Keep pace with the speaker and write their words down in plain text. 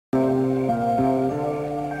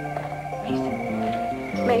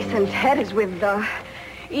Mason's head is with,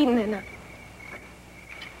 Eden and...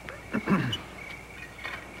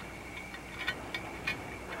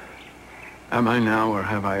 Am I now, or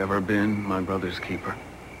have I ever been, my brother's keeper?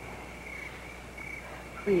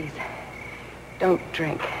 Please, don't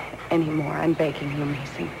drink anymore. I'm begging you,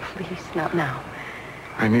 Mason. Please, not now.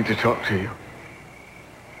 I need to talk to you.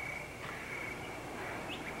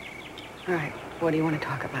 All right, what do you want to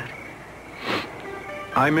talk about?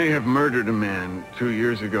 I may have murdered a man 2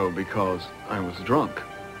 years ago because I was drunk.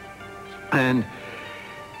 And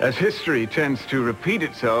as history tends to repeat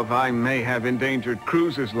itself, I may have endangered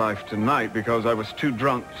Cruz's life tonight because I was too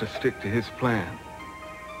drunk to stick to his plan.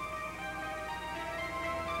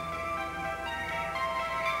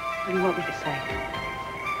 What do you want me to say?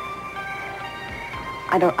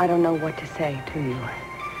 I don't know what to say to you.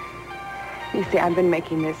 You see, I've been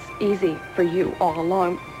making this easy for you all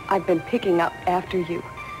along. I've been picking up after you.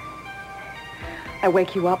 I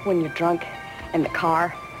wake you up when you're drunk in the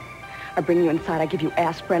car. I bring you inside. I give you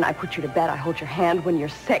aspirin. I put you to bed. I hold your hand when you're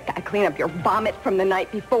sick. I clean up your vomit from the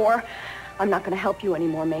night before. I'm not going to help you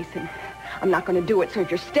anymore, Mason. I'm not going to do it. So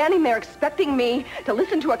if you're standing there expecting me to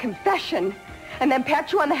listen to a confession and then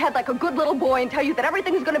pat you on the head like a good little boy and tell you that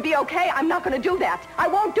everything's going to be okay, I'm not going to do that. I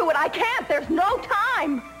won't do it. I can't. There's no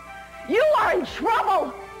time. You are in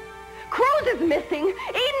trouble. Cruz is missing.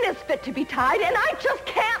 Eden is fit to be tied, and I just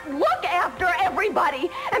can't look after everybody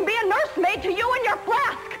and be a nursemaid to you and your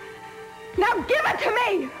flask. Now give it to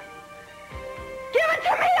me. Give it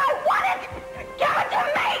to me. I want it. Give it to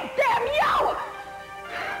me, damn you.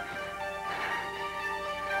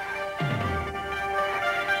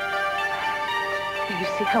 Do you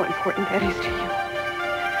see how important that is to you?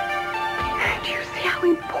 Do you see how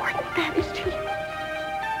important that is to you?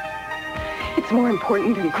 It's more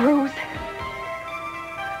important than Cruz.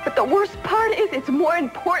 But the worst part is it's more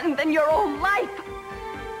important than your own life.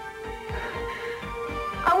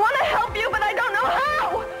 I want to help you, but I don't know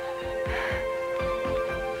how.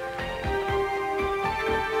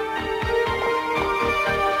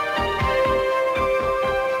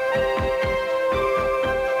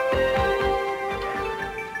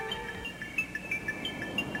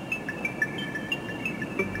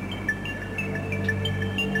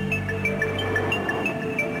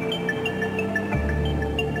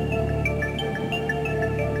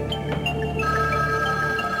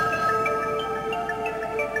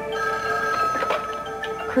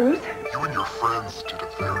 Cruz? You and your friends did a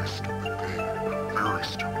very stupid thing. Very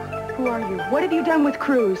stupid. Who are you? What have you done with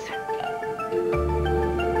Cruz?